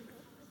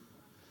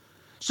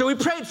 So we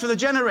prayed for the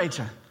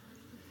generator.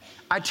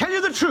 I tell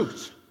you the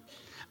truth.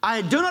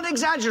 I do not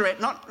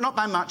exaggerate, not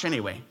by much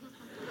anyway.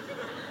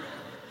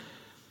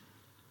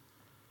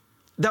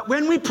 That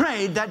when we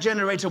prayed, that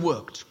generator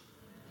worked.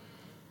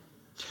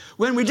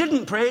 When we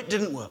didn't pray, it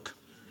didn't work.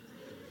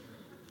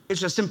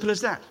 It's as simple as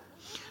that.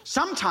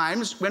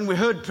 Sometimes, when we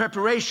heard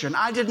preparation,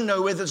 I didn't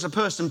know whether it's a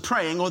person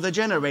praying or the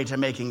generator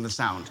making the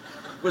sound.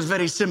 It was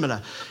very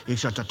similar. And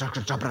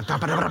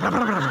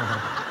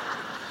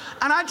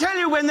I tell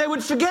you, when they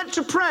would forget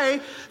to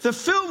pray, the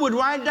film would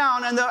wind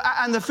down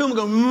and the film would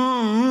go,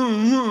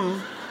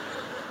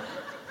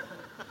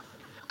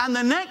 And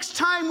the next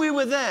time we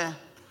were there,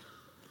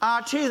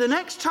 the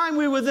next time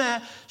we were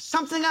there,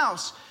 something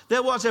else.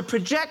 There was a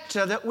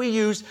projector that we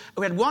used.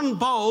 We had one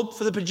bulb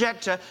for the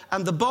projector,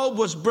 and the bulb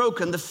was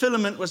broken. The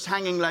filament was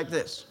hanging like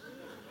this.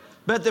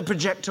 But the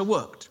projector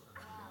worked.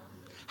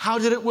 How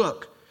did it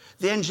work?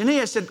 The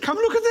engineer said, come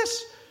look at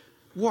this.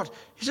 What?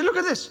 He said, look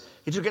at this.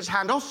 He took his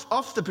hand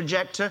off the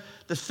projector,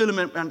 the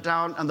filament went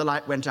down, and the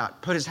light went out.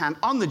 Put his hand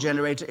on the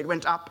generator, it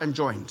went up and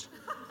joined.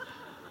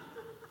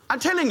 I'm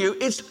telling you,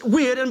 it's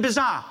weird and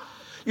bizarre.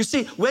 You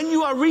see, when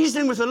you are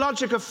reasoning with the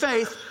logic of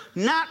faith,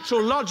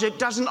 natural logic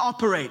doesn't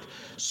operate.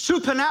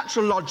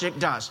 Supernatural logic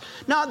does.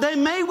 Now, there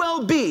may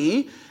well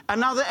be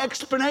another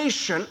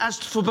explanation as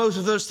for both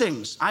of those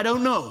things. I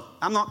don't know.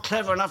 I'm not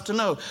clever enough to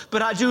know.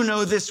 But I do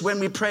know this: when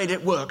we prayed,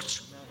 it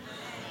worked.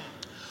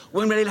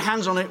 When we laid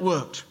hands on it, it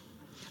worked.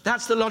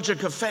 That's the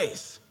logic of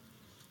faith.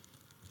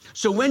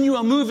 So when you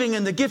are moving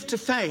in the gift of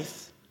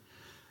faith,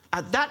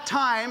 at that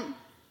time,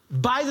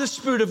 by the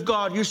Spirit of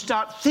God, you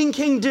start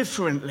thinking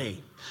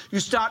differently. You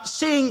start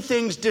seeing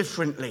things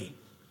differently.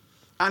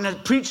 And as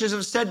preachers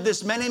have said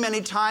this many,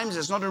 many times,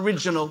 it's not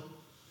original.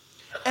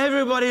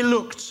 Everybody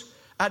looked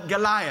at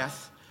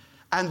Goliath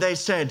and they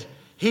said,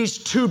 he's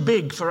too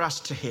big for us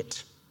to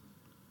hit.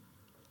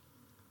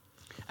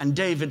 And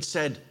David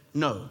said,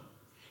 no,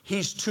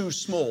 he's too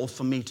small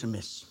for me to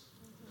miss.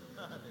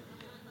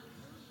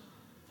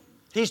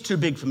 He's too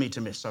big for me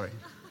to miss, sorry.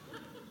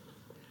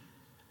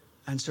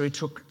 And so he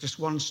took just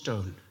one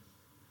stone.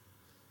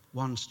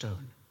 One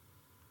stone.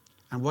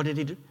 And what did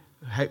he do?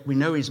 We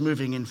know he's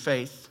moving in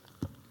faith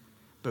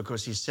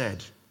because he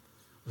said,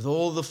 with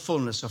all the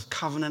fullness of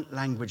covenant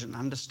language and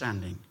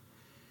understanding,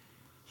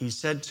 he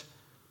said,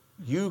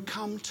 you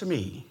come to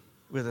me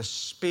with a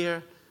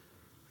spear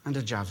and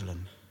a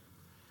javelin.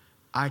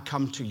 I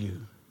come to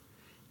you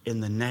in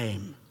the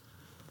name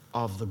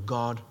of the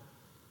God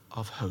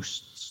of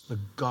hosts, the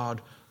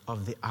God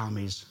of the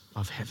armies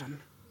of heaven.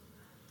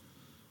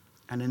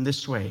 And in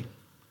this way,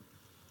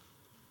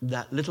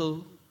 that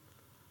little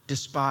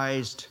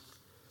despised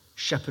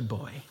shepherd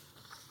boy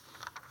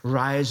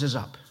rises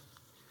up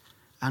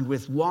and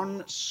with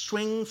one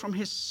swing from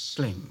his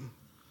sling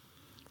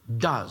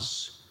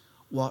does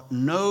what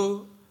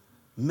no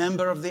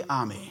member of the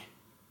army,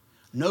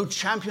 no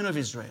champion of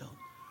Israel,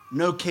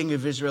 no king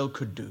of Israel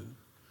could do.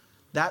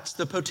 That's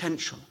the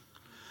potential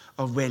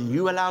of when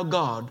you allow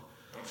God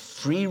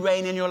free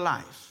reign in your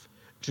life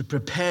to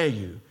prepare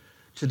you,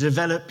 to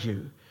develop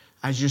you,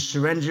 as you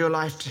surrender your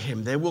life to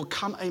him, there will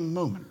come a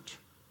moment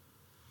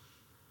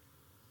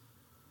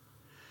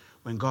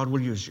when God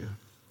will use you.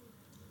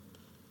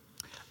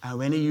 And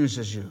when he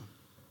uses you,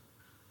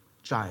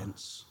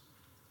 giants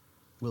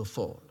will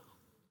fall.